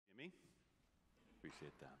Me?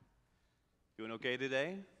 Appreciate that. Doing okay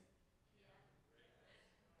today?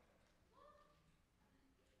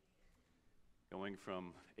 Going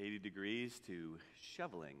from 80 degrees to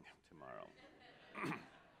shoveling tomorrow.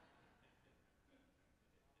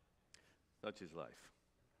 Such is life.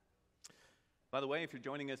 By the way, if you're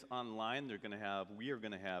joining us online, we are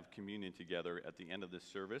going to have communion together at the end of this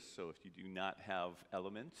service. So if you do not have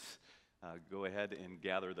elements, go ahead and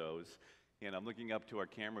gather those. And I'm looking up to our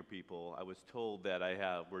camera people. I was told that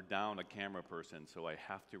we're down a camera person, so I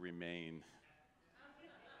have to remain.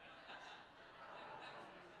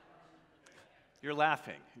 You're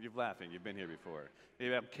laughing. You're laughing. You've been here before.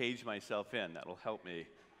 Maybe I'll cage myself in. That'll help me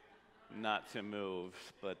not to move.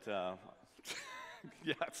 But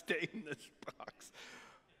yeah, stay in this box.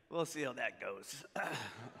 We'll see how that goes. I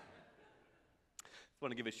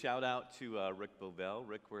want to give a shout out to Rick Bovell.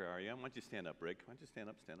 Rick, where are you? Why don't you stand up, Rick? Why don't you stand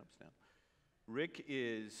up, stand up, stand up? Rick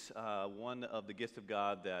is one of the gifts of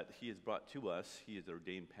God that he has brought to us. He is an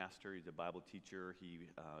ordained pastor. He's a Bible teacher. He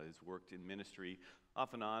has worked in ministry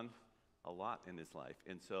off and on a lot in his life.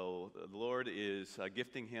 And so the Lord is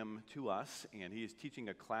gifting him to us, and he is teaching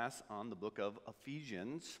a class on the book of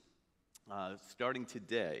Ephesians starting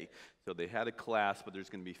today. So they had a class, but there's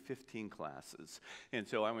going to be 15 classes. And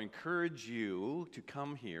so I would encourage you to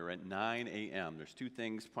come here at 9 a.m. There's two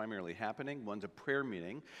things primarily happening. One's a prayer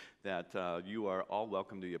meeting that you are all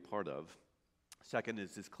welcome to be a part of. Second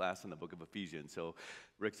is this class in the book of Ephesians. So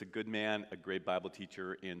Rick's a good man, a great Bible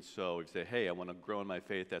teacher, and so if you say, hey, I want to grow in my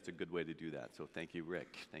faith, that's a good way to do that. So thank you,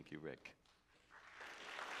 Rick. Thank you, Rick.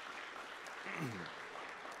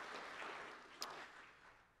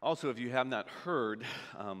 Also, if you have not heard,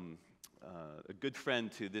 a good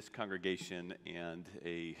friend to this congregation and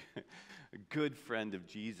a good friend of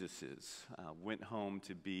Jesus's went home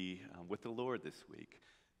to be with the Lord this week.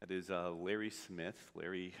 That is Larry Smith.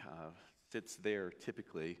 Larry sits there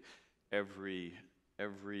typically every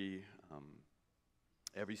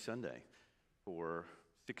Sunday for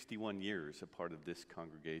 61 years, a part of this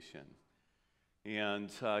congregation. And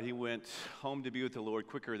he went home to be with the Lord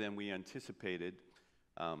quicker than we anticipated.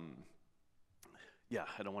 Yeah,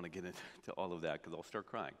 I don't want to get into all of that because I'll start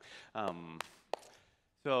crying.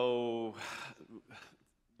 So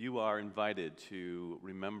you are invited to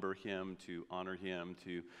remember him, to honor him,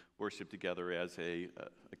 to worship together as a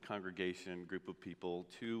congregation, group of people.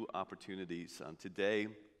 Two opportunities. Today,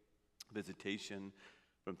 visitation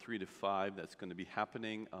from 3 to 5. That's going to be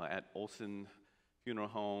happening at Olson Funeral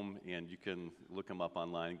Home, and you can look them up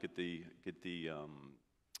online, get the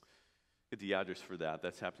address for that.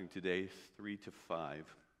 That's happening today, 3 to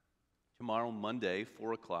 5. Tomorrow, Monday,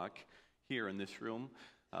 4 o'clock, here in this room,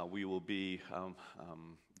 we will be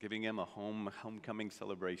giving him a homecoming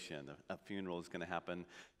celebration. A funeral is going to happen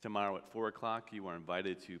tomorrow at 4 o'clock. You are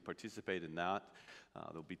invited to participate in that.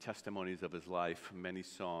 There'll be testimonies of his life, many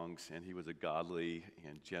songs, and he was a godly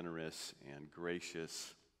and generous and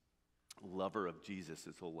gracious lover of Jesus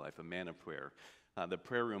his whole life, a man of prayer. The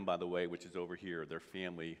prayer room, by the way, which is over here, their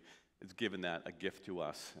family has given that a gift to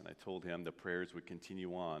us, and I told him the prayers would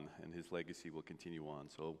continue on, and his legacy will continue on.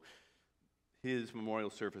 So his memorial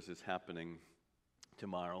service is happening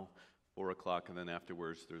tomorrow, 4 o'clock, and then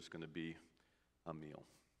afterwards there's going to be a meal.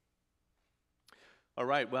 All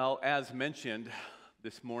right, well, as mentioned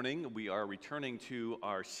this morning, we are returning to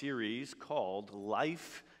our series called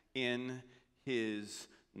Life in His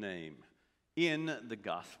Name, in the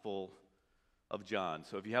Gospel of John.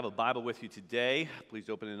 So if you have a Bible with you today, please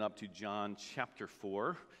open it up to John chapter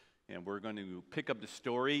 4, and we're going to pick up the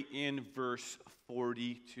story in verse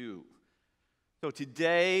 42. So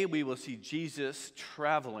today we will see Jesus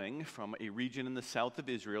traveling from a region in the south of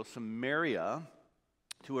Israel, Samaria,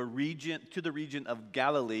 to the region of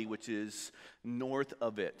Galilee, which is north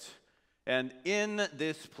of it. And in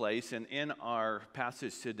this place and in our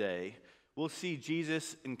passage today, we'll see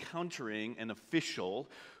Jesus encountering an official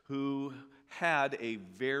who had a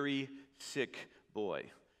very sick boy.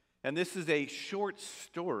 And this is a short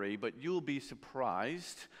story, but you'll be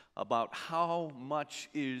surprised about how much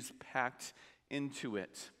is packed into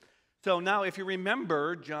it. So now, if you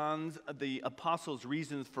remember, the apostles'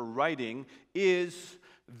 reasons for writing is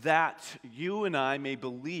that you and I may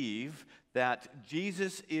believe that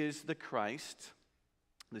Jesus is the Christ,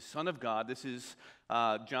 the Son of God. This is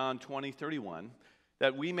John 20:31.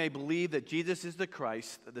 That we may believe that Jesus is the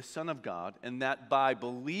Christ, the Son of God, and that by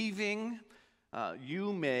believing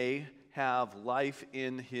you may have life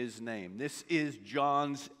in his name. This is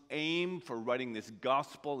John's aim for writing this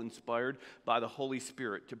gospel inspired by the Holy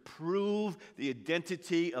Spirit, to prove the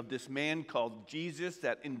identity of this man called Jesus,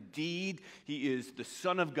 that indeed he is the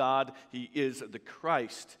Son of God, he is the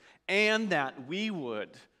Christ, and that we would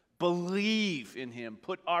believe in him,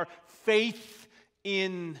 put our faith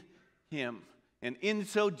in him, and in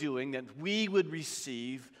so doing that we would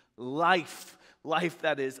receive life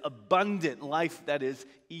that is abundant, life that is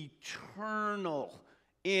eternal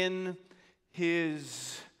in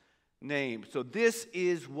his name. So this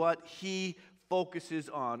is what he focuses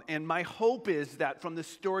on. And my hope is that from the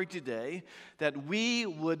story today, that we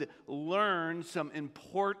would learn some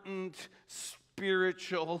important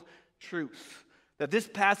spiritual truths. That this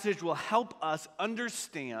passage will help us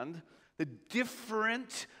understand the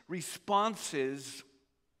different responses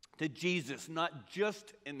to Jesus, not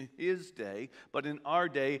just in his day, but in our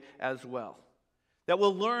day as well. That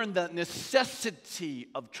we'll learn the necessity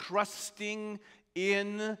of trusting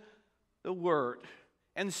in the Word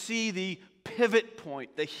and see the pivot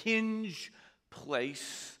point, the hinge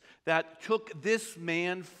place that took this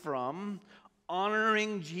man from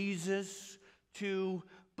honoring Jesus to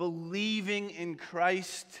believing in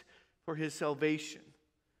Christ for his salvation.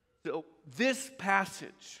 So this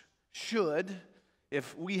passage should,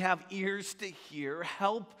 if we have ears to hear,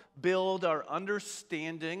 help build our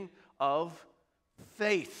understanding of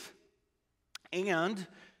faith. And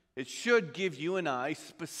it should give you and I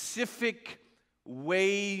specific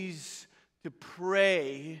ways to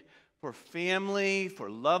pray for family, for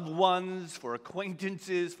loved ones, for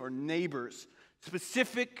acquaintances, for neighbors.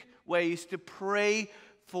 Specific ways to pray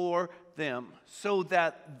for them so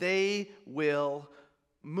that they will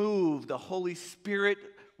move. The Holy Spirit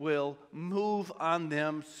will move on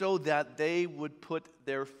them so that they would put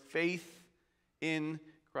their faith in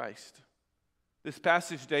Christ. This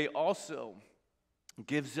passage today also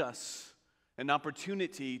gives us an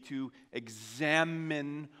opportunity to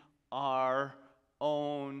examine our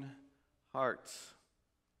own hearts.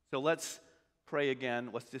 So let's pray again.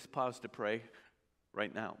 Let's just pause to pray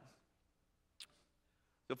right now.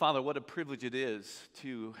 So, Father, what a privilege it is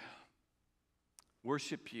to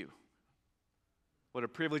worship you. What a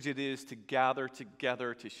privilege it is to gather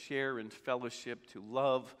together, to share in fellowship, to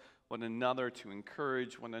love one another, to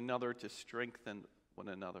encourage one another, to strengthen one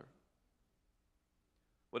another.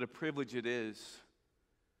 What a privilege it is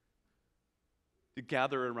to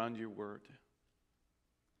gather around your word.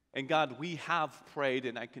 And God, we have prayed,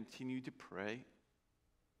 and I continue to pray,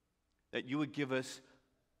 that you would give us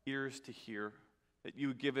ears to hear, that you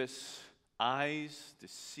would give us eyes to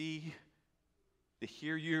see, to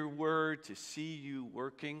hear your word, to see you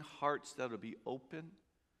working, hearts that will be open,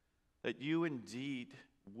 that you indeed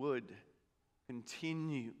would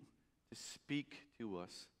continue to speak to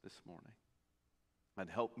us this morning. And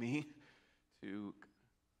help me to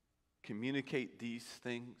communicate these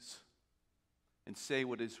things and say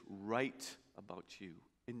what is right about you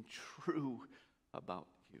and true about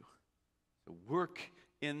you. So work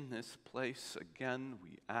in this place again,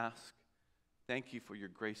 we ask. Thank you for your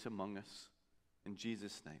grace among us. In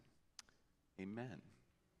Jesus' name, amen.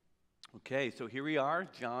 Okay, so here we are,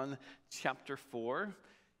 John chapter 4,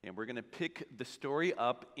 and we're going to pick the story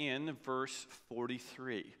up in verse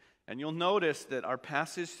 43. And you'll notice that our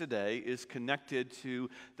passage today is connected to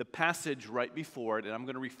the passage right before it, and I'm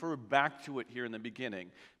going to refer back to it here in the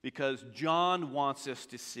beginning, because John wants us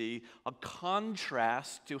to see a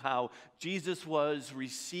contrast to how Jesus was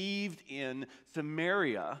received in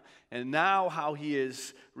Samaria, and now how he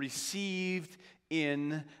is received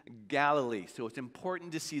in Galilee. So it's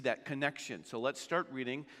important to see that connection. So let's start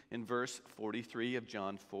reading in verse 43 of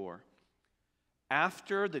John 4.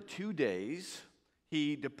 After the 2 days,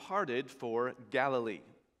 he departed for Galilee.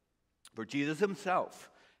 For Jesus himself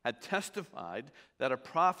had testified that a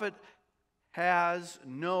prophet has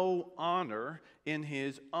no honor in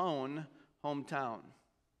his own hometown.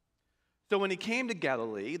 So when he came to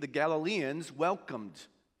Galilee, the Galileans welcomed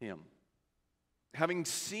him, having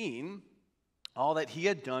seen all that he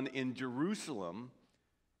had done in Jerusalem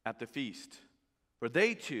at the feast. For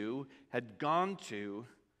they too had gone to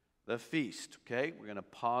the feast. Okay, we're going to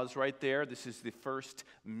pause right there. This is the first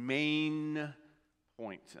main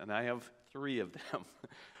point, and I have 3 of them.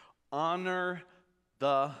 Honor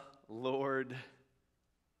the Lord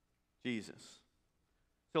Jesus.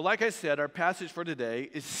 So like I said, our passage for today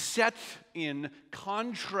is set in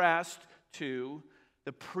contrast to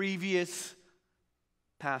the previous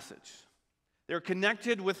passage. They're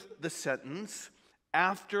connected with the sentence,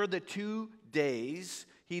 after the 2 days,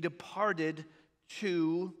 he departed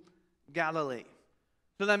to Galilee.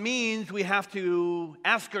 So that means we have to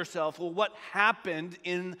ask ourselves, well, what happened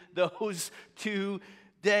in those 2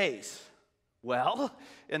 days. Well,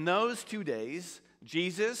 in those 2 days,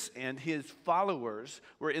 Jesus and his followers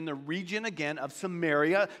were in the region again of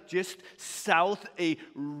Samaria, just south, a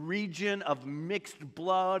region of mixed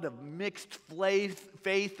blood, of mixed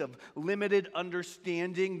faith, of limited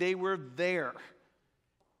understanding. They were there.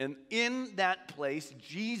 And in that place,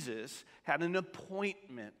 Jesus had an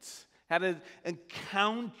appointment, had an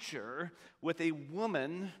encounter with a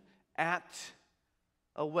woman at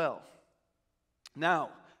a well.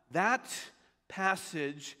 Now, that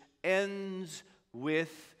passage ends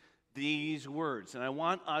with these words. And I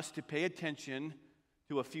want us to pay attention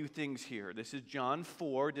to a few things here. This is John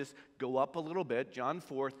 4. Just go up a little bit. John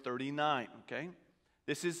 4:39, okay?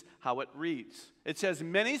 This is how it reads. It says,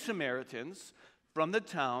 many Samaritans from the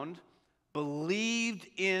town believed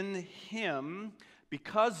in him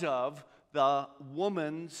because of the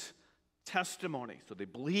woman's testimony. So they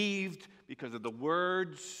believed because of the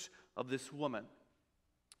words of this woman.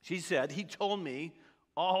 She said, he told me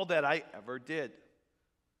all that I ever did.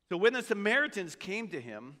 So when the Samaritans came to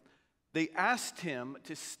him, they asked him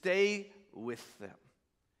to stay with them.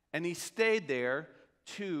 And he stayed there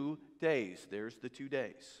 2 days. There's the 2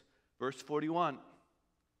 days. Verse 41.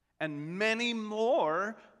 And many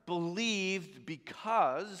more believed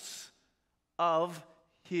because of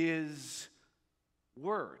his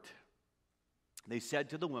word. They said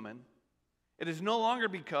to the woman, it is no longer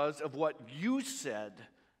because of what you said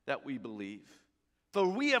that we believe. For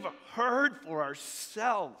we have heard for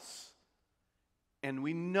ourselves, and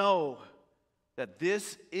we know that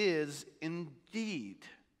this is indeed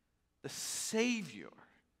the Savior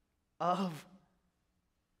of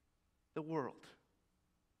the world.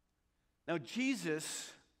 Now,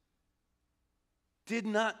 Jesus did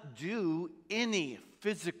not do any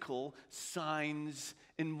physical signs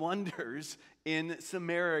and wonders in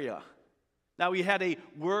Samaria. Now, he had a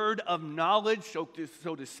word of knowledge, so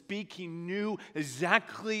to speak. He knew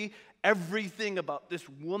exactly everything about this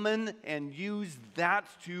woman and used that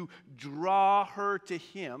to draw her to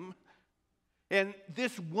him. And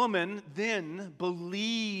this woman then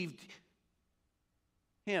believed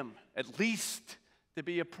him, at least to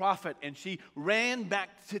be a prophet. And she ran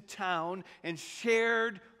back to town and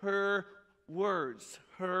shared her words,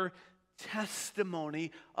 her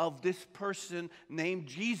testimony of this person named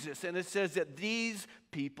Jesus. And it says that these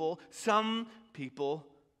people, some people,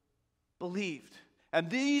 believed.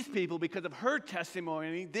 And these people, because of her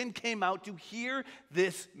testimony, then came out to hear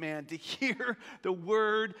this man, to hear the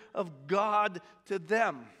word of God to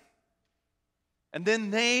them. And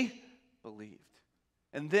then they believed.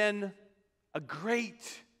 And then a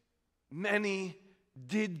great many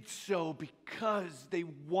did so because they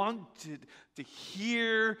wanted to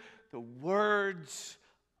hear the words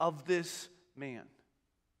of this man.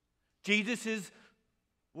 Jesus'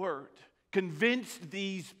 word convinced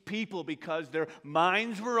these people because their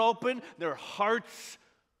minds were open, their hearts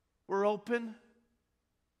were open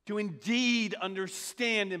to indeed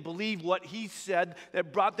understand and believe what he said,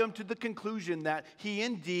 that brought them to the conclusion that he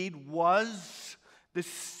indeed was the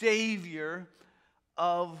Savior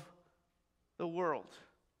of the world.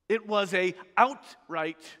 It was an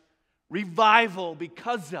outright revival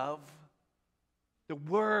because of the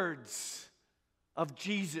words of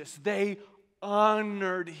Jesus. They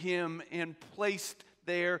honored him and placed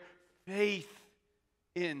their faith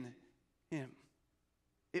in him.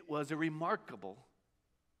 It was a remarkable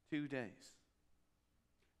 2 days.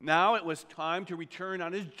 Now it was time to return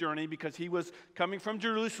on his journey because he was coming from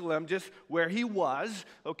Jerusalem, just where he was,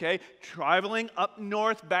 okay, traveling up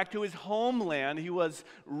north back to his homeland. He was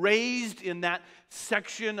raised in that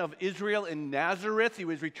section of Israel in Nazareth. He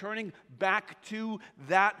was returning back to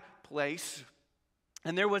that place.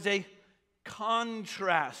 And there was a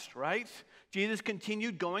contrast, right? Jesus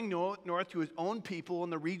continued going north to his own people in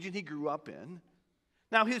the region he grew up in.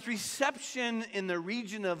 Now, his reception in the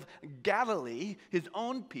region of Galilee, his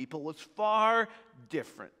own people, was far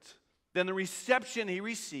different than the reception he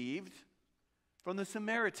received from the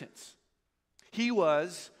Samaritans. He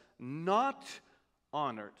was not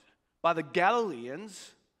honored by the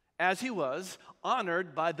Galileans as he was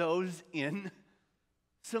honored by those in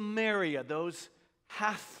Samaria, those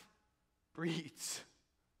half-breeds.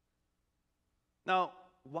 Now,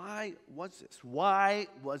 why was this? Why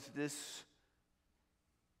was this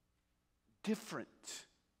different?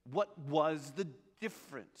 What was the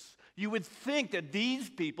difference? You would think that these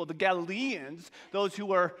people, the Galileans, those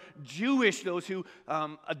who are Jewish, those who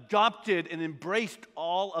adopted and embraced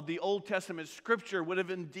all of the Old Testament scripture, would have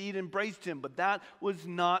indeed embraced him, but that was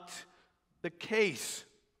not the case.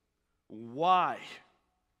 Why?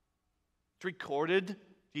 It's recorded,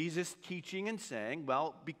 Jesus teaching and saying,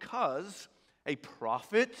 well, because a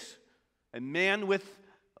prophet, a man with,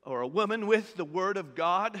 or a woman with the word of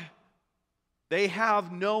God, they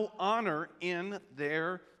have no honor in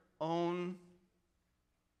their own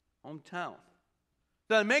hometown.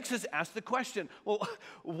 So that makes us ask the question, well,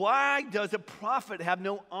 why does a prophet have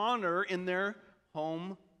no honor in their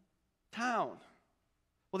hometown?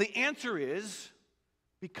 Well, the answer is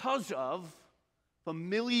because of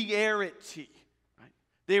familiarity. Right?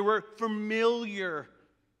 They were familiar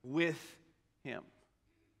with him.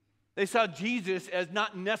 They saw Jesus as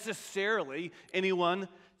not necessarily anyone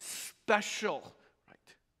special.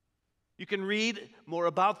 Right? You can read more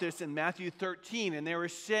about this in Matthew 13, and they were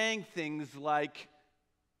saying things like,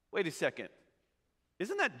 wait a second,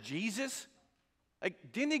 isn't that Jesus?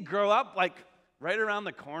 Like, didn't he grow up like right around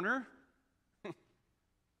the corner?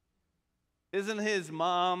 Isn't his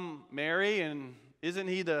mom Mary, and isn't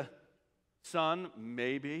he the son,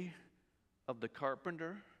 maybe, of the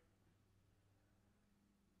carpenter?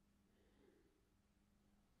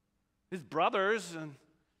 His brothers and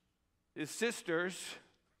his sisters,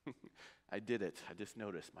 I did it, I just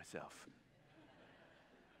noticed myself.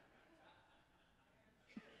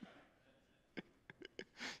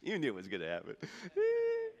 You knew it was going to happen.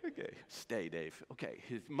 Okay, stay, Dave. Okay,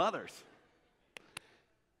 his mothers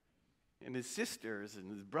and his sisters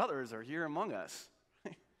and his brothers are here among us.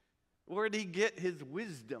 Where did he get his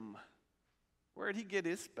wisdom? Where did he get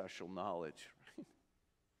his special knowledge?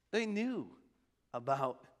 They knew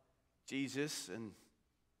about Jesus, and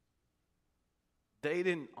they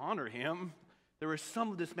didn't honor him. There was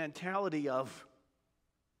some of this mentality of,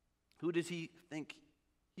 who does he think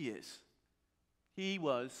he is? He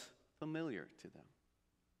was familiar to them.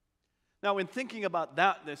 Now, in thinking about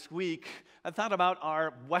that this week, I thought about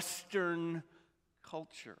our Western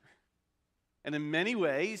culture. And in many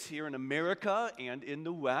ways, here in America and in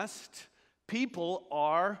the West, people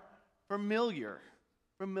are familiar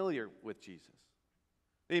with Jesus.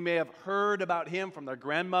 They may have heard about him from their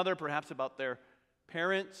grandmother, perhaps about their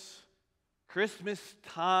parents. Christmas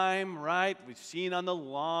time, right? We've seen on the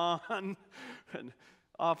lawn, and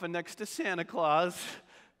often next to Santa Claus.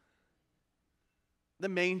 The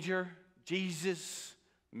manger, Jesus,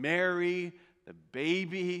 Mary, the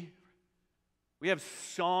baby. We have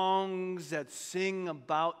songs that sing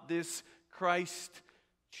about this Christ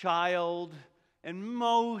child. And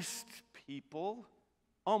most people,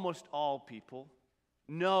 almost all people,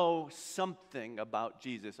 know something about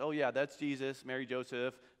Jesus. Oh yeah, that's Jesus, Mary,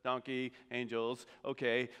 Joseph, donkey, angels.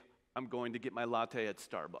 Okay, I'm going to get my latte at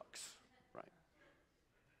Starbucks.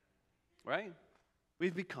 Right?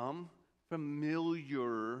 We've become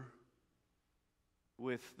familiar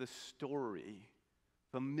with the story,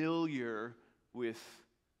 familiar with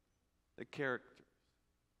the characters.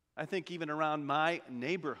 I think even around my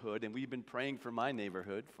neighborhood, and we've been praying for my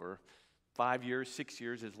neighborhood for 5 years, 6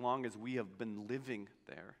 years, as long as we have been living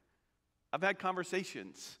there. I've had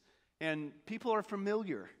conversations, and people are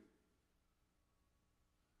familiar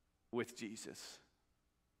with Jesus,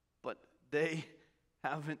 but they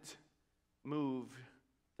haven't moved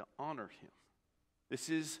to honor him. This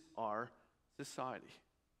is our society,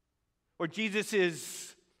 where Jesus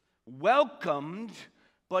is welcomed,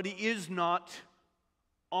 but he is not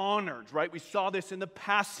honored, right? We saw this in the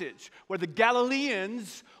passage where the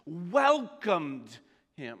Galileans welcomed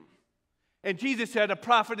him. And Jesus said a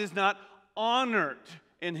prophet is not honored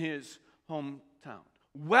in his hometown.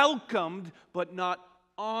 Welcomed, but not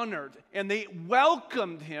honored. And they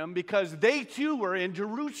welcomed him because they too were in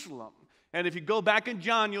Jerusalem. And if you go back in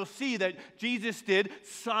John, you'll see that Jesus did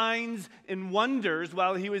signs and wonders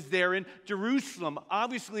while he was there in Jerusalem.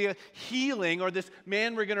 Obviously, a healing, or this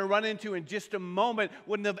man we're going to run into in just a moment,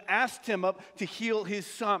 wouldn't have asked him up to heal his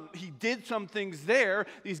son. He did some things there.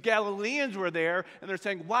 These Galileans were there, and they're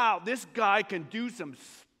saying, wow, this guy can do some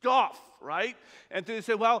stuff, right? And so they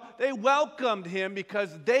said, well, they welcomed him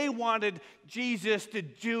because they wanted Jesus to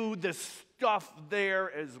do the stuff there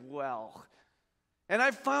as well. And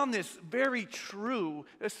I've found this very true,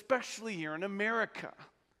 especially here in America,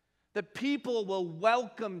 that people will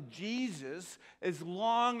welcome Jesus as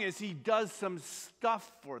long as he does some stuff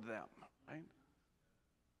for them, right?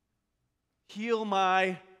 Heal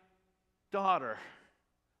my daughter.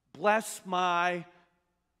 Bless my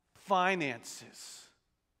finances.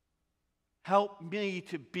 Help me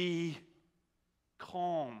to be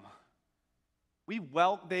calm. We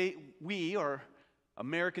or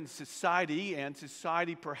American society, and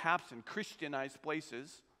society perhaps in Christianized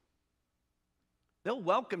places, they'll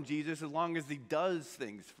welcome Jesus as long as he does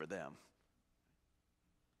things for them.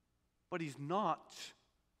 But he's not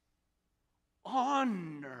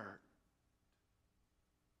honored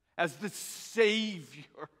as the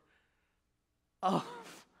Savior of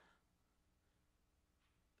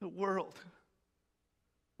the world.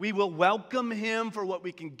 We will welcome him for what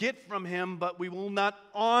we can get from him, but we will not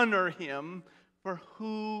honor him for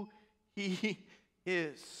who he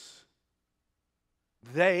is.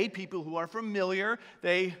 They, people who are familiar,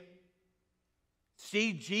 they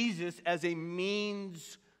see Jesus as a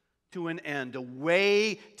means to an end, a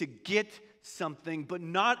way to get something, but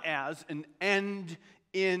not as an end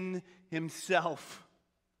in himself.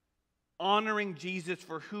 Honoring Jesus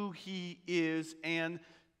for who he is and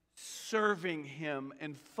serving him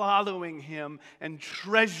and following him and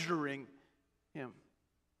treasuring him.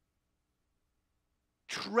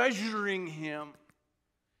 Treasuring him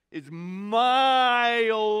is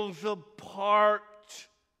miles apart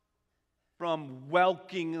from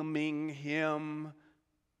welcoming him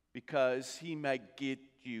because he might get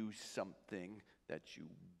you something that you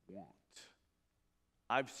want.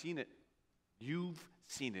 I've seen it. You've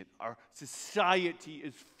seen it. Our society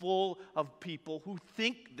is full of people who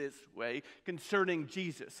think this way concerning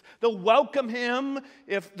Jesus. They'll welcome him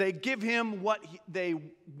if they give him what they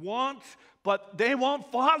want, but they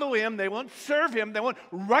won't follow him, they won't serve him, they won't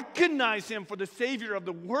recognize him for the Savior of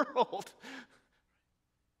the world.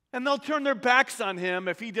 And they'll turn their backs on him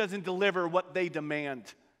if he doesn't deliver what they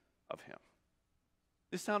demand of him.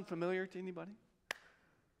 This sound familiar to anybody?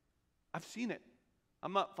 I've seen it.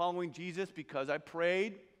 I'm not following Jesus because I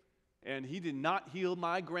prayed and he did not heal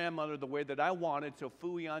my grandmother the way that I wanted, so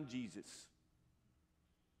phooey on Jesus.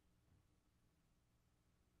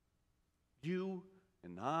 You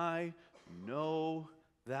and I know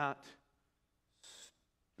that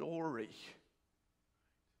story.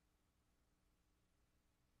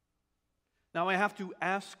 Now I have to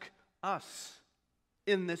ask us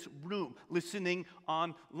in this room, listening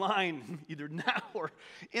online, either now or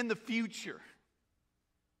in the future,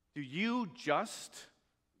 do you just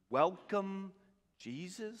welcome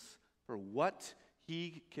Jesus for what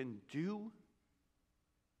he can do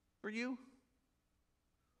for you?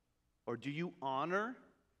 Or do you honor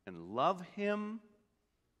and love him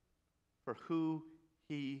for who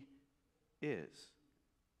he is?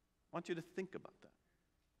 I want you to think about that.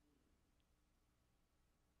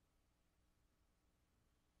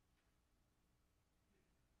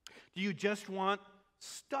 Do you just want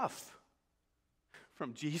stuff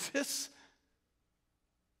from Jesus?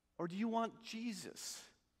 Or do you want Jesus?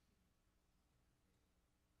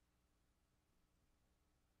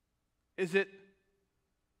 Is it,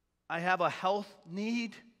 I have a health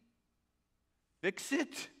need, fix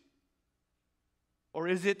it? Or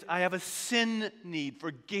is it, I have a sin need,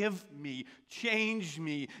 forgive me, change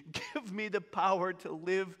me, give me the power to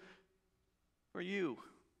live for you?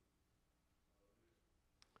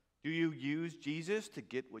 Do you use Jesus to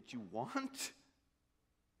get what you want?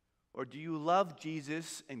 Or do you love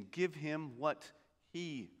Jesus and give him what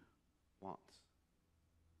he wants?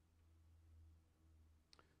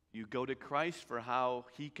 Do you go to Christ for how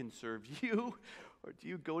he can serve you? Or do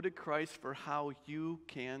you go to Christ for how you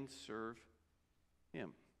can serve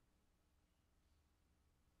him?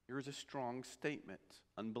 Here's a strong statement.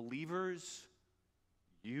 Unbelievers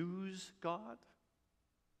use God.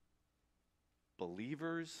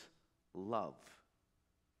 Believers love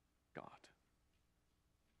God.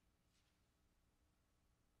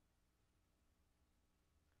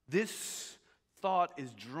 This thought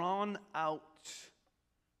is drawn out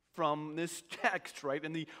from this text, right?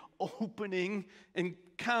 In the opening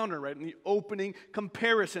encounter, right? In the opening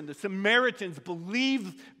comparison. The Samaritans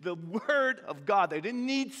believed the word of God. They didn't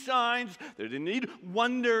need signs. They didn't need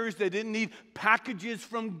wonders. They didn't need packages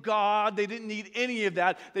from God. They didn't need any of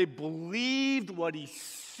that. They believed what he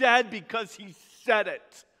said because he said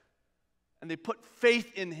it. And they put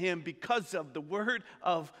faith in him because of the word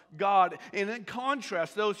of God. And in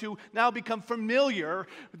contrast, those who now become familiar,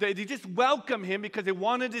 they just welcome him because they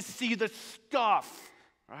wanted to see the stuff,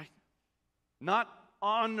 right? Not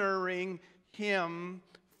honoring him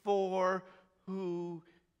for who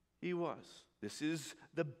he was. This is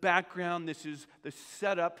the background. This is the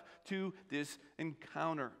setup to this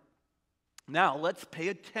encounter. Now, let's pay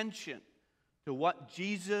attention to what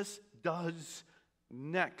Jesus does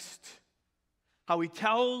next. How he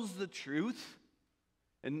tells the truth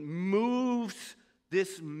and moves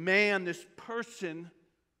this man, this person,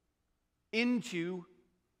 into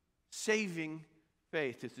saving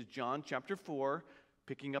faith. This is John chapter 4,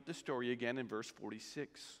 picking up the story again in verse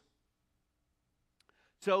 46.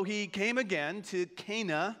 So he came again to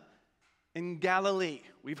Cana in Galilee.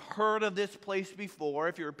 We've heard of this place before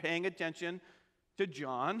if you're paying attention to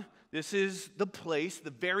John. This is the place,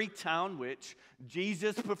 the very town which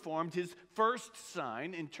Jesus performed his first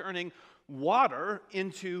sign in turning water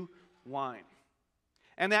into wine.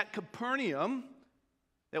 And at Capernaum,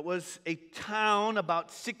 that was a town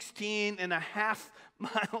about 16 and a half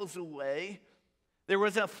miles away, there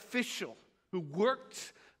was an official who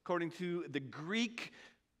worked, according to the Greek,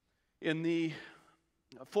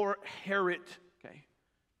 for Herod, okay,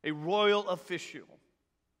 a royal official,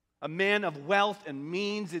 a man of wealth and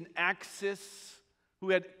means and access, who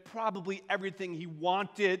had probably everything he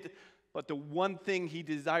wanted, but the one thing he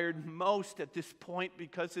desired most at this point,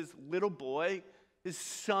 because his little boy, his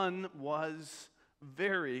son, was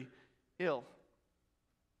very ill.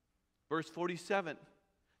 Verse 47.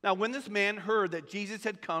 Now, when this man heard that Jesus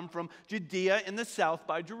had come from Judea in the south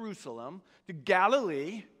by Jerusalem to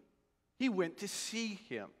Galilee, he went to see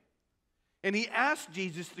him. And he asked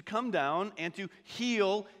Jesus to come down and to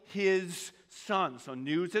heal his son. So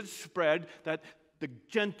news had spread that the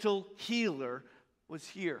gentle healer was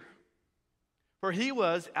here. For he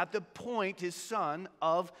was at the point, his son,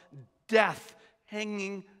 of death,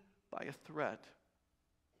 hanging by a thread.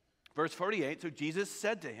 Verse 48, so Jesus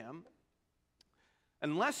said to him,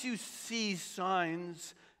 unless you see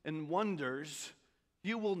signs and wonders,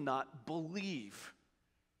 you will not believe.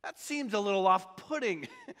 That seems a little off-putting.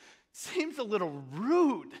 Seems a little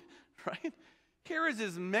rude, right? Here is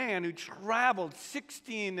this man who traveled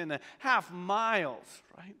 16 and a half miles,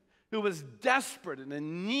 right? Who was desperate and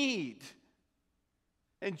in need.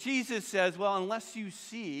 And Jesus says, well, unless you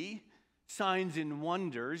see signs and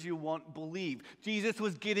wonders, you won't believe. Jesus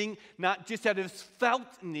was getting not just at his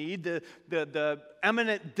felt need, the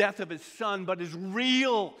imminent death of his son, but his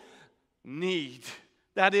real need.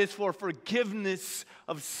 That is for forgiveness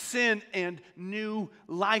of sin and new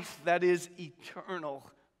life that is eternal.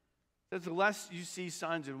 It says, unless you see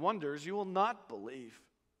signs and wonders, you will not believe.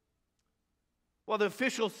 Well, the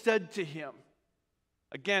official said to him,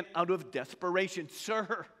 again, out of desperation,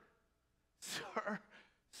 Sir,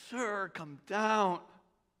 come down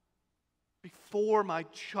before my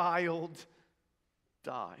child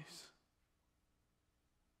dies.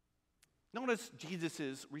 Notice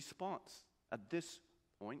Jesus' response at this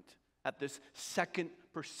point, at this second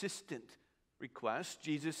persistent request.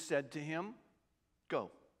 Jesus said to him,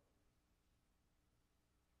 go.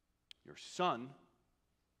 Your son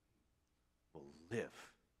will live.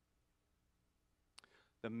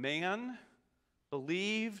 The man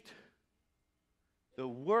believed the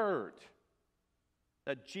word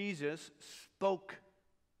that Jesus spoke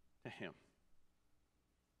to him.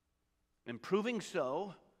 And proving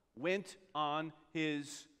so, went on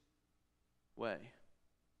his way.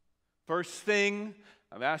 First thing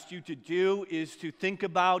I've asked you to do is to think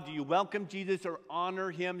about, do you welcome Jesus or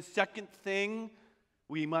honor him? Second thing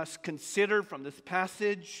we must consider from this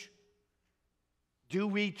passage, do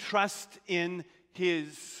we trust in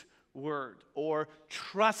his word or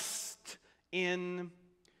trust in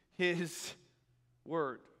his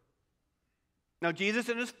word? Now, Jesus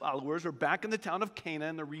and his followers are back in the town of Cana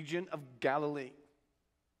in the region of Galilee.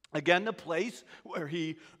 Again, the place where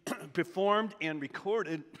he performed and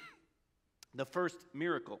recorded the first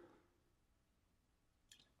miracle.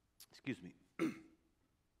 Excuse me.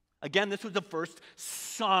 Again, this was the first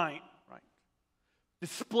sign, right?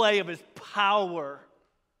 Display of his power,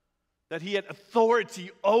 that he had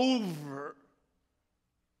authority over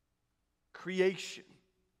creation.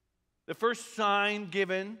 The first sign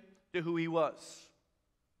given to who he was.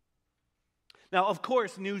 Now, of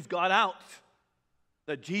course, news got out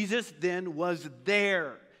that Jesus then was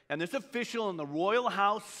there. And this official in the royal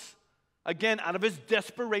house, again, out of his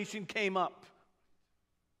desperation, came up.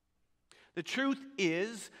 The truth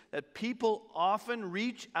is that people often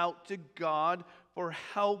reach out to God for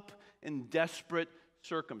help in desperate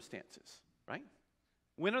circumstances, right?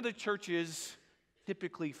 When are the churches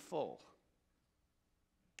typically full?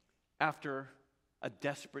 After a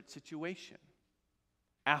desperate situation.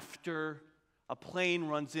 After a plane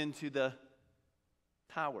runs into the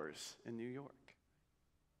towers in New York.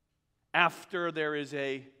 After there is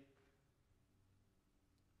a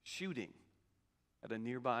shooting at a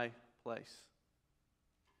nearby place.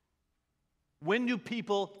 When do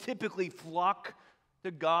people typically flock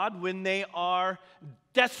to God? When they are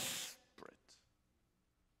desperate.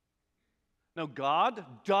 Now, God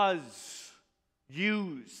does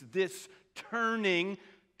use this turning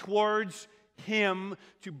towards him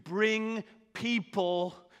to bring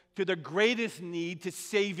people to their greatest need to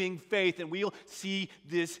saving faith. And we'll see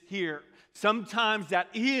this here. Sometimes that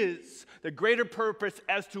is the greater purpose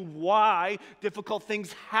as to why difficult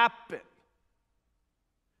things happen.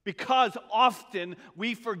 Because often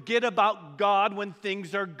we forget about God when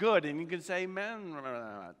things are good. And you can say, amen,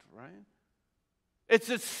 right? It's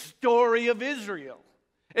a story of Israel.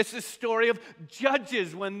 It's the story of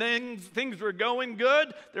Judges. When things were going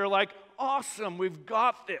good, they're like, awesome, we've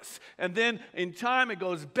got this. And then in time it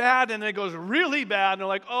goes bad, and it goes really bad, and they're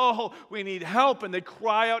like, oh, we need help. And they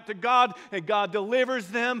cry out to God, and God delivers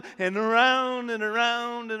them, and around and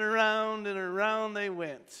around and around and around they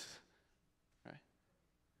went. Right?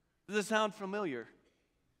 Does this sound familiar?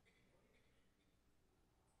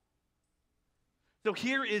 So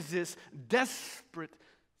here is this desperate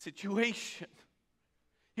situation.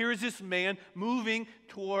 Here is this man moving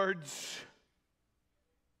towards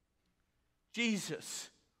Jesus,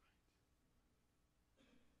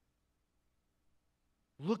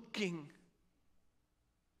 looking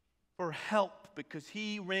for help because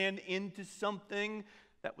he ran into something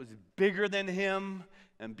that was bigger than him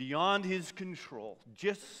and beyond his control,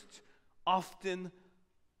 just often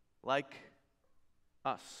like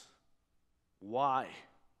us. Why?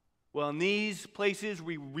 Well, in these places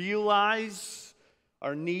we realize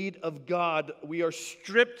our need of God. We are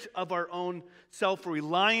stripped of our own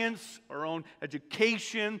self-reliance, our own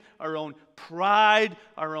education, our own pride,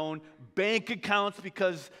 our own bank accounts,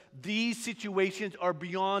 because these situations are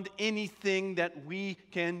beyond anything that we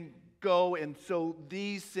can go. And so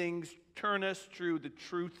these things turn us to the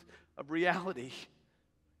truth of reality.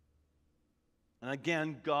 And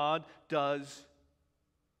again, God does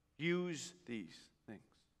use these things.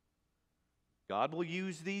 God will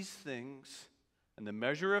use these things and the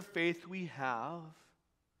measure of faith we have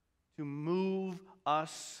to move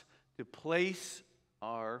us to place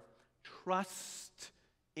our trust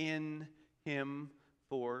in Him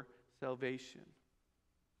for salvation.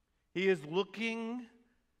 He is looking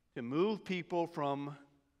to move people from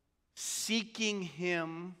seeking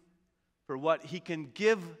Him for what He can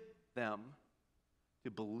give them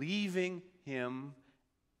to believing Him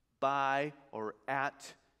by or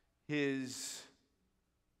at His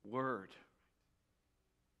word.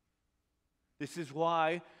 This is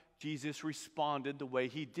why Jesus responded the way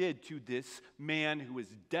He did to this man who was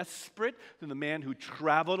desperate, to the man who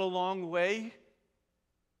traveled a long way.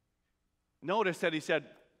 Notice that He said,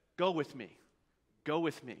 "Go with me. Go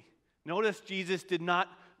with me." Notice Jesus did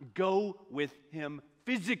not go with him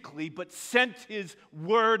physically, but sent His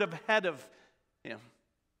word ahead of him.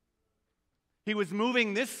 He was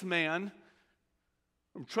moving this man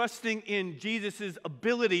from trusting in Jesus'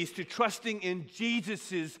 abilities to trusting in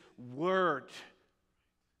Jesus' word.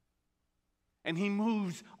 And He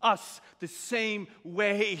moves us the same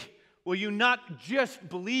way. Will you not just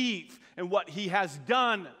believe in what He has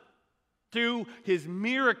done through His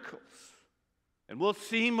miracles? And we'll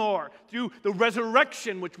see more through the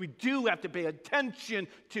resurrection, which we do have to pay attention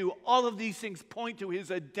to. All of these things point to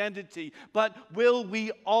His identity. But will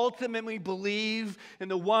we ultimately believe in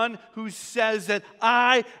the one who says that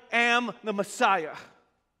I am the Messiah?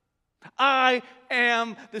 I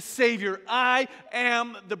am the Savior. I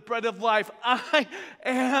am the bread of life. I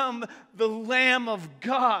am the Lamb of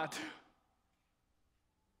God.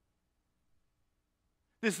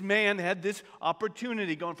 This man had this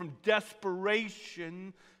opportunity, going from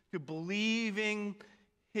desperation to believing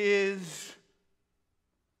His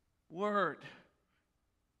word.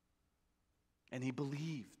 And he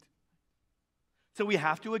believed. So we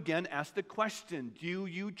have to again ask the question, do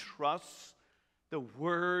you trust the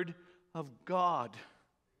word of God?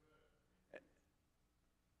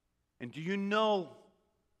 And do you know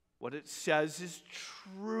what it says is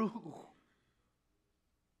true?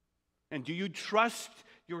 And do you trust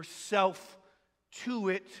yourself to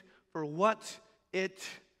it for what it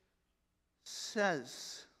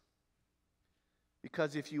says?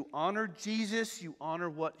 Because if you honor Jesus, you honor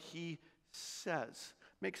what He says.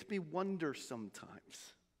 Makes me wonder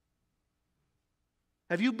sometimes.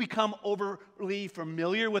 Have you become overly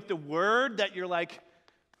familiar with the word that you're like,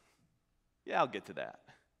 yeah, I'll get to that.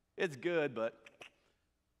 It's good, but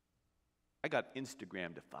I got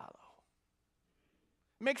Instagram to follow.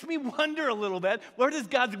 Makes me wonder a little bit, where does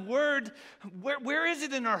God's word, where is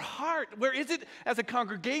it in our heart? Where is it as a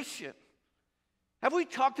congregation? Have we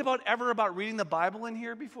talked ever about reading the Bible in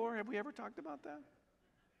here before? Have we ever talked about that?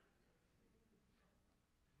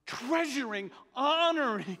 Treasuring,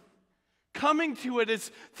 honoring, coming to it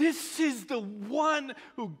as this is the one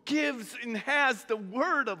who gives and has the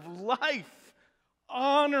word of life.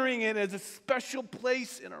 Honoring it as a special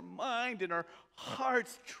place in our mind, in our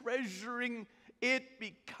hearts, treasuring it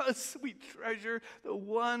because we treasure the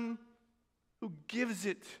one who gives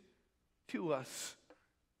it to us.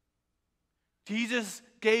 Jesus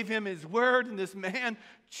gave him His word, and this man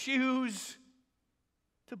chose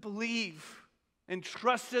to believe and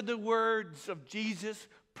trusted the words of Jesus,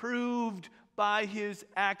 proved by his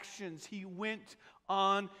actions. He went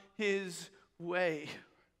on his way.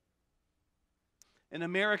 In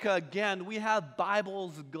America, again, we have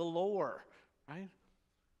Bibles galore, right?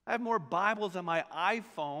 I have more Bibles on my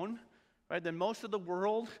iPhone, right, than most of the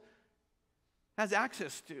world has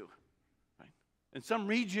access to. Right? And some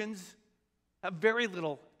regions have very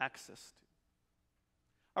little access to.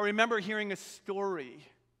 I remember hearing a story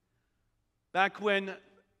back when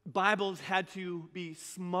Bibles had to be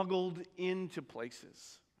smuggled into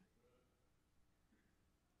places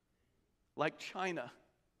like China.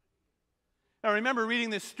 I remember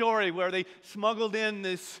reading this story where they smuggled in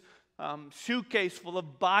this suitcase full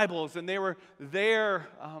of Bibles, and they were there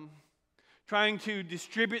trying to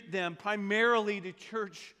distribute them primarily to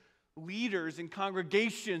church leaders and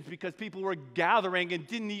congregations because people were gathering and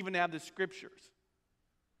didn't even have the scriptures.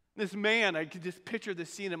 This man, I could just picture the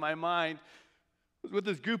scene in my mind, was with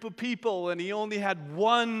this group of people, and he only had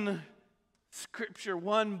one scripture,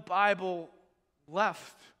 one Bible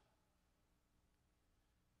left.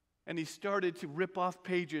 And he started to rip off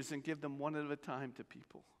pages and give them one at a time to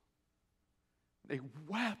people. They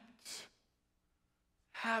wept,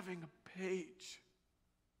 having a page.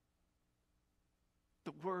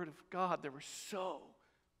 The Word of God. They were so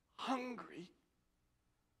hungry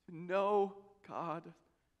to know God,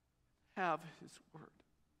 have His Word.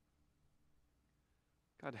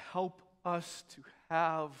 God, help us to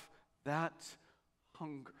have that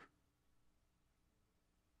hunger.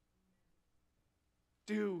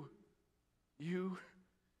 Do you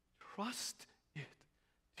trust it?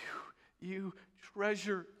 Do you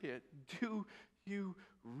treasure it? Do you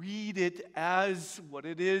read it as what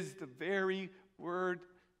it is, the very Word of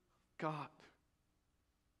God?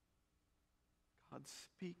 God,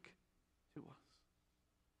 speak to us.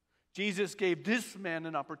 Jesus gave this man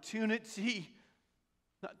an opportunity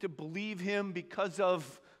not to believe Him because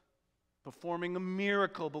of performing a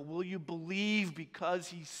miracle, but will you believe because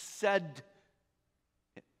He said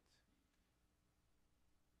it?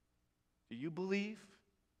 Do you believe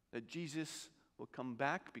that Jesus will come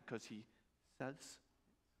back because He says?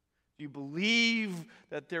 Do you believe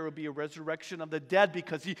that there will be a resurrection of the dead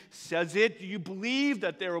because He says it? Do you believe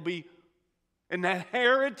that there will be an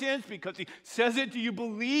inheritance because He says it? Do you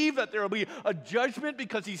believe that there will be a judgment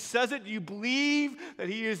because He says it? Do you believe that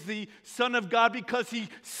He is the Son of God because He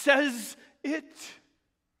says it?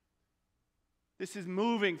 This is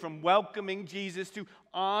moving from welcoming Jesus to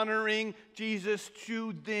honoring Jesus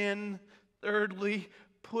to then, thirdly,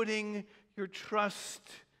 putting your trust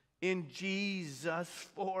in Jesus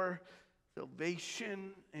for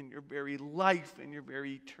salvation in your very life, in your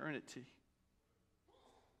very eternity.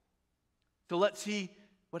 So let's see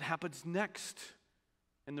what happens next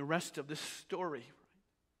in the rest of this story.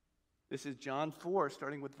 This is John 4,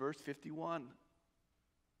 starting with verse 51.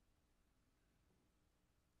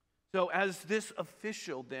 So as this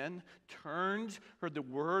official then turned, heard the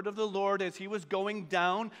word of the Lord as he was going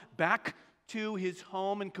down back to his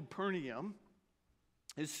home in Capernaum,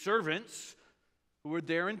 his servants who were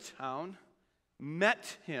there in town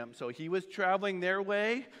met him. So he was traveling their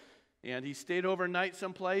way, and he stayed overnight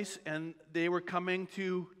someplace, and they were coming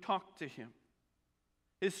to talk to him.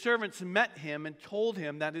 His servants met him and told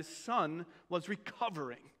him that his son was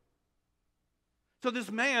recovering. So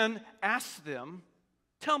this man asked them,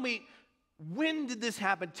 "Tell me, when did this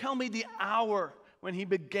happen? Tell me the hour when he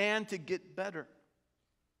began to get better."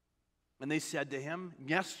 And they said to him,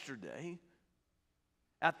 "Yesterday,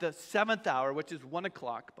 at the 7th hour," which is 1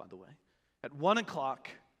 o'clock, by the way. At 1 o'clock,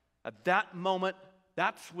 at that moment,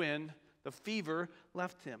 that's when the fever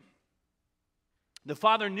left him. The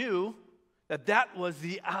father knew that that was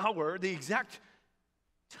the hour, the exact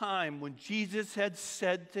time when Jesus had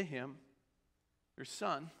said to him, "Your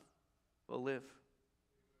son will live."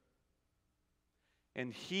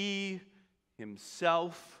 And he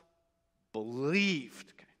himself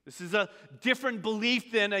believed. Okay. This is a different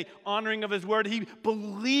belief than an honoring of his word. He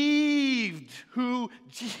believed who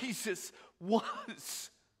Jesus was.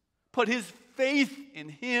 Put his faith in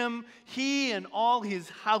him, he and all his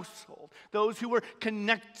household, those who were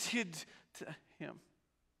connected to him.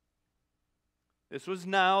 This was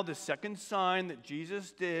now the second sign that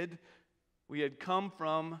Jesus did. We had come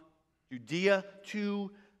from Judea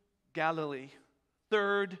to Galilee.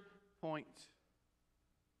 Third point.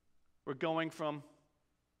 We're going from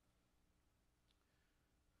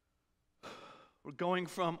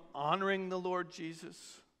honoring the Lord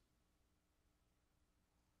Jesus,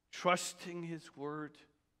 trusting his word,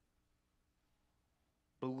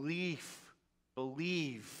 believe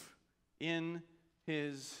in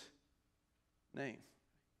his name.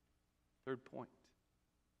 Third point.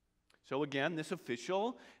 So again, this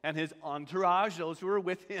official and his entourage, those who were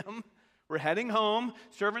with him, were heading home.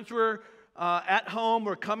 Servants were at home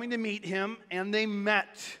were coming to meet him, and they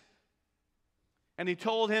met. And he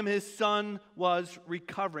told him his son was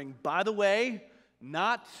recovering. By the way,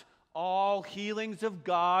 not all healings of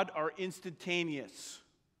God are instantaneous.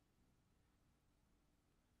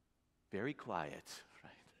 Very quiet,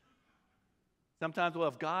 right? Sometimes, well,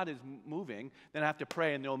 if God is moving, then I have to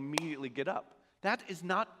pray and they'll immediately get up. That is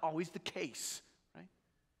not always the case, right?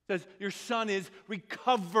 It says your son is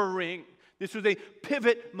recovering. This was a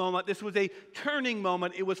pivot moment. This was a turning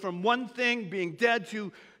moment. It was from one thing, being dead,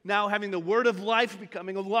 to now having the word of life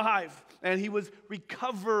becoming alive. And he was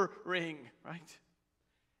recovering, right?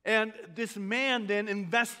 And this man then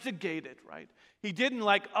investigated, right? He didn't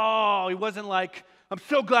he wasn't like, I'm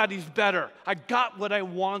so glad he's better. I got what I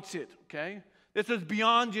wanted, okay? This was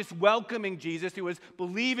beyond just welcoming Jesus. He was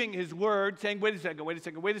believing his word, saying, wait a second.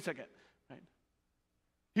 Right?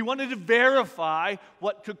 He wanted to verify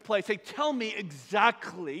what took place. Say, tell me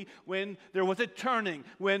exactly when there was a turning,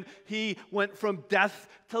 when he went from death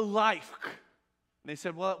to life. And they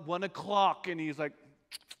said, well, at 1 o'clock. And he's like,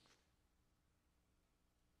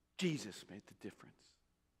 Jesus made the difference.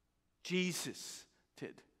 Jesus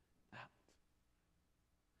did that.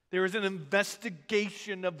 There is an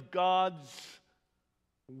investigation of God's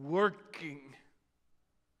working.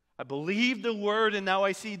 I believe the word, and now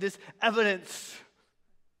I see this evidence.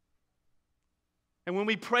 And when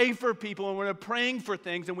we pray for people, and when we're praying for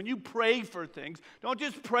things, and when you pray for things, don't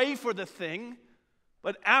just pray for the thing,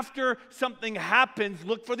 but after something happens,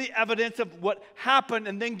 look for the evidence of what happened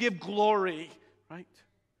and then give glory, right,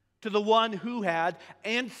 to the one who had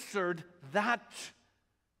answered that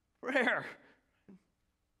prayer.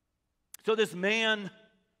 So this man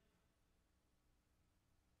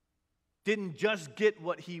didn't just get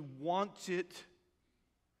what he wanted,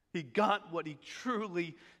 he got what he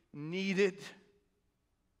truly needed.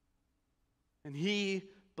 And he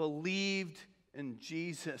believed in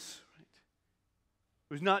Jesus. Right?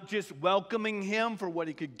 It was not just welcoming him for what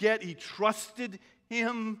he could get. He trusted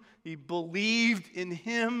him. He believed in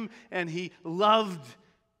him. And he loved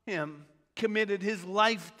him. Committed his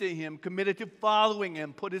life to him. Committed to following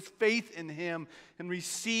him. Put his faith in him. And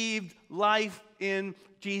received life in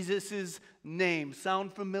Jesus' name.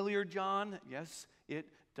 Sound familiar, John? Yes, it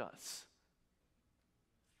does.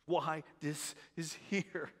 Why this is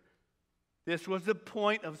here. This was the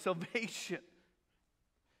point of salvation.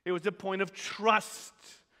 It was a point of trust.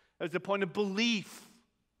 It was a point of belief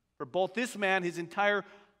for both this man, his entire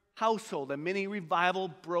household, and many revival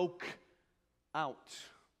broke out.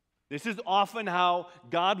 This is often how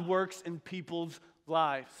God works in people's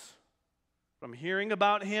lives. From hearing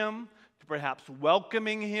about him, to perhaps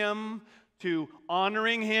welcoming him, to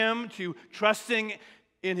honoring him, to trusting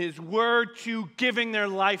in his word, to giving their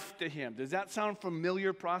life to him. Does that sound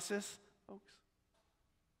familiar process?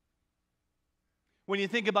 When you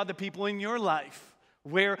think about the people in your life,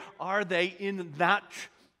 where are they in that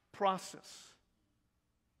process?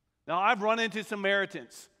 Now, I've run into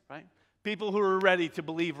Samaritans, right? People who are ready to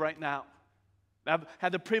believe right now. I've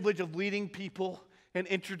had the privilege of leading people and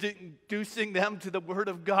introducing them to the Word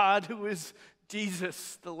of God, who is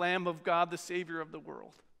Jesus, the Lamb of God, the Savior of the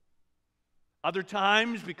world. Other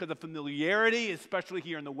times, because of familiarity, especially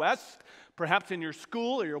here in the West, perhaps in your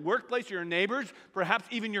school or your workplace or your neighbors, perhaps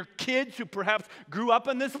even your kids who perhaps grew up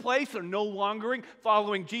in this place are no longer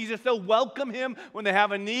following Jesus. They'll welcome him when they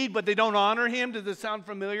have a need, but they don't honor him. Does this sound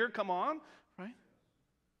familiar? Come on, right?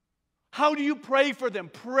 How do you pray for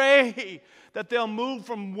them? Pray that they'll move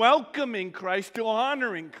from welcoming Christ to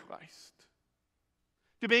honoring Christ,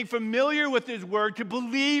 to being familiar with his word, to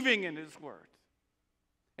believing in his word.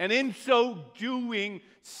 And in so doing,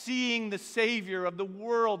 seeing the Savior of the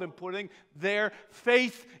world and putting their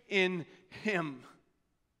faith in him.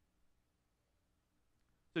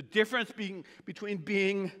 The difference between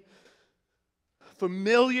being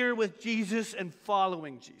familiar with Jesus and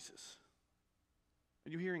following Jesus. Are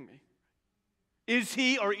you hearing me? Is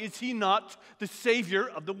he or is he not the Savior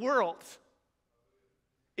of the world?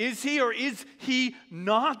 Is he or is he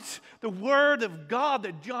not the Word of God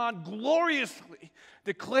that John gloriously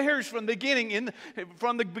declares from the beginning,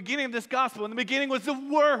 from the beginning of this gospel? In the beginning was the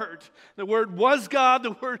Word. The Word was God.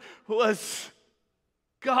 The Word was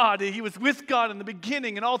God. He was with God in the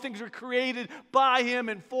beginning, and all things were created by him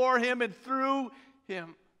and for him and through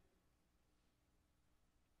him.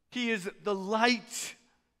 He is the light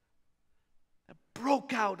that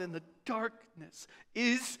broke out in the darkness.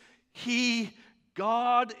 Is he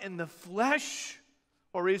God in the flesh,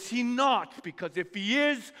 or is he not? Because if he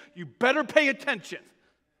is, you better pay attention.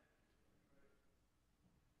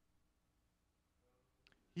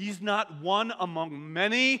 He's not one among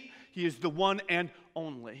many. He is the one and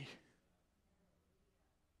only.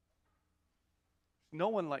 No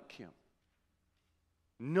one like him.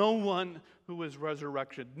 No one who was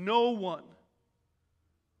resurrected. No one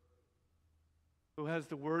who has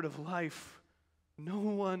the word of life. No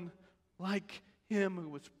one like him who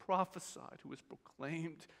was prophesied, who was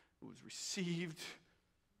proclaimed, who was received,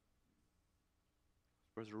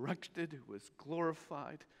 resurrected, who was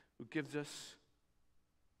glorified, who gives us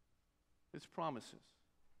his promises.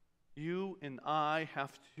 You and I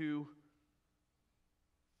have to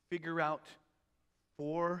figure out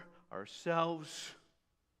for ourselves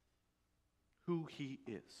who he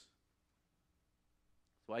is.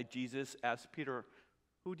 That's why Jesus asked Peter,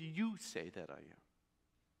 "Who do you say that I am?"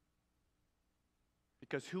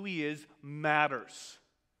 Because who he is matters.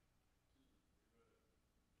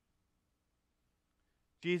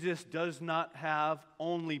 Jesus does not have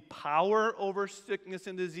only power over sickness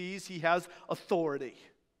and disease, he has authority.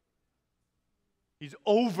 He's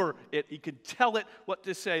over it. He can tell it what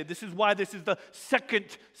to say. This is why this is the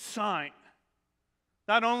second sign.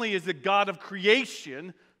 Not only is the God of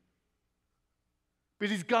creation, but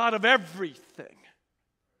he's God of everything.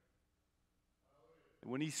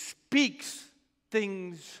 And when he speaks,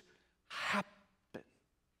 things happen.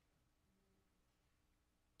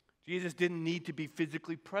 Jesus didn't need to be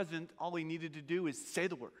physically present. All he needed to do is say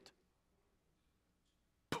the word.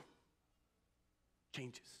 Boom.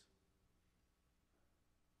 Changes.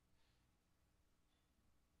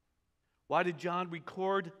 Why did John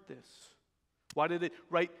record this? Why did it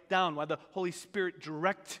write down? Why did the Holy Spirit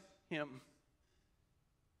direct him?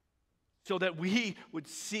 So that we would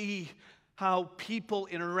see how people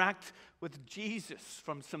interact with Jesus,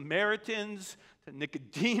 from Samaritans to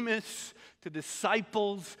Nicodemus to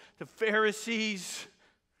disciples to Pharisees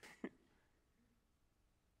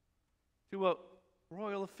to a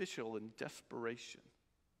royal official in desperation.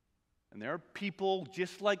 And there are people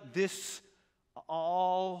just like this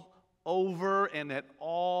all over and at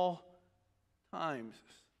all times.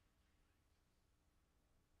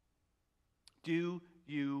 Do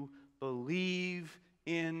you believe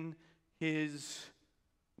in his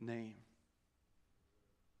name?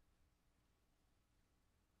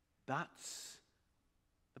 That's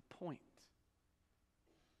the point.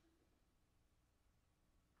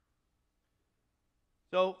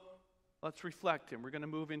 So let's reflect, and we're going to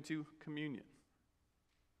move into communion.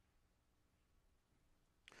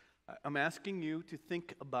 I'm asking you to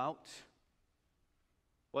think about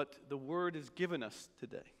what the Word has given us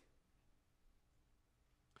today.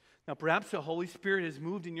 Now, perhaps the Holy Spirit has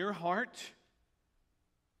moved in your heart,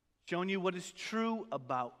 shown you what is true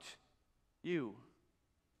about you.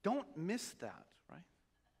 Don't miss that, right?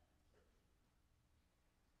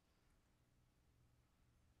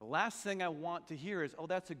 The last thing I want to hear is, "Oh,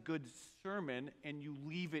 that's a good sermon," and you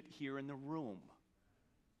leave it here in the room.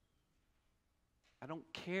 I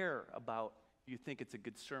don't care about if you think it's a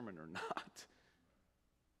good sermon or not.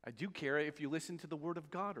 I do care if you listen to the Word of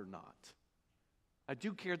God or not. I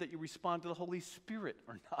do care that you respond to the Holy Spirit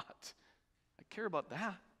or not. I care about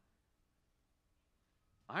that.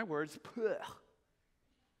 My words,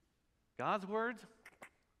 God's words,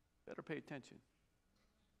 better pay attention.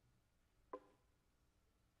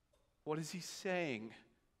 What is he saying?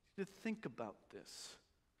 You to think about this.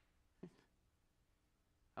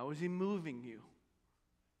 How is he moving you?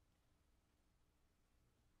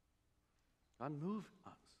 God, move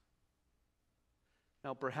us.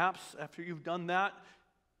 Now, perhaps after you've done that,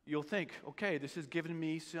 you'll think, okay, this has given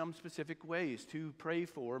me some specific ways to pray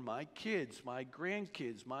for my kids, my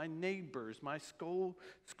grandkids, my neighbors, my school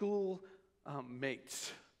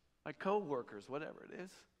mates, my co-workers, whatever it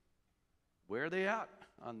is. Where are they at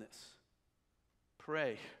on this?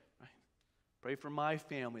 Pray. Right? Pray for my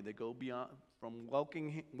family that go beyond from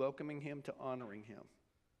welcoming him to honoring him,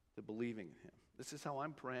 to believing in him. This is how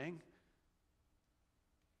I'm praying.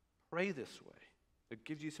 Pray this way. It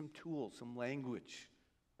gives you some tools, some language,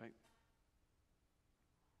 right?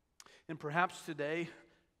 And perhaps today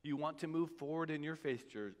you want to move forward in your faith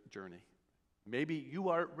journey. Maybe you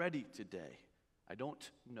are ready today. I don't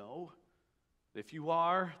know. If you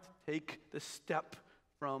are, take the step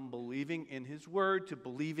from believing in his word to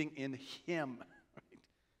believing in him, right?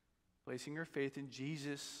 Placing your faith in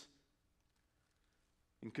Jesus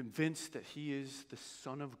and convinced that he is the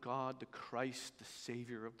Son of God, the Christ, the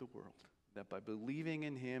Savior of the world. That by believing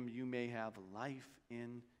in him, you may have life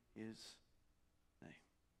in his name.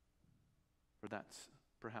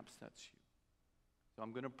 Perhaps that's you. So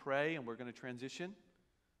I'm going to pray, and we're going to transition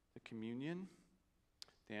to communion.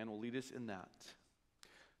 Dan will lead us in that.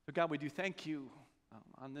 So God, we do thank you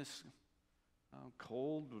on this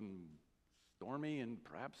cold and stormy and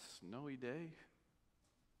perhaps snowy day.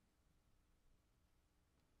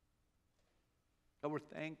 God, we're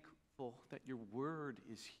thankful that your word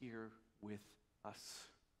is here with us.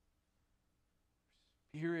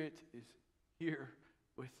 Spirit is here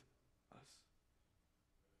with us.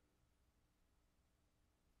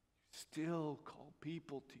 You still call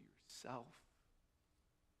people to yourself.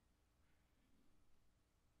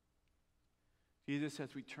 Jesus,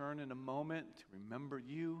 as we turn in a moment to remember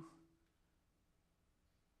you,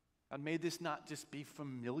 God, may this not just be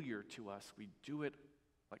familiar to us. We do it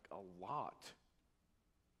like a lot.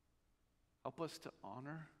 Help us to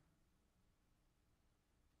honor,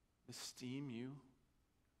 esteem you.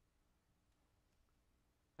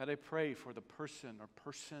 God, I pray for the person or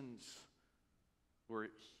persons who are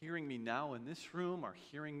hearing me now in this room or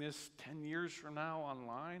hearing this 10 years from now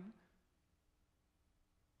online.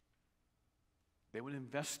 They would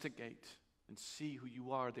investigate and see who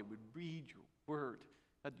you are. They would read your word.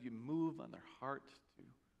 God, you move on their heart to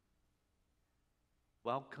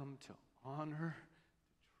welcome, to honor,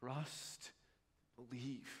 to trust, to believe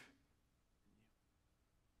in you.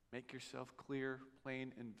 Make yourself clear,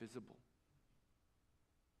 plain, and visible.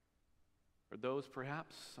 For those,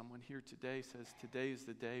 perhaps, someone here today says, today is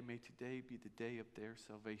the day. May today be the day of their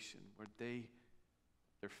salvation, where they,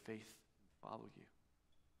 their faith, follow you.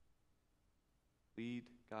 Lead,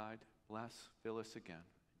 guide, bless, fill us again.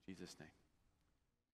 In Jesus' name.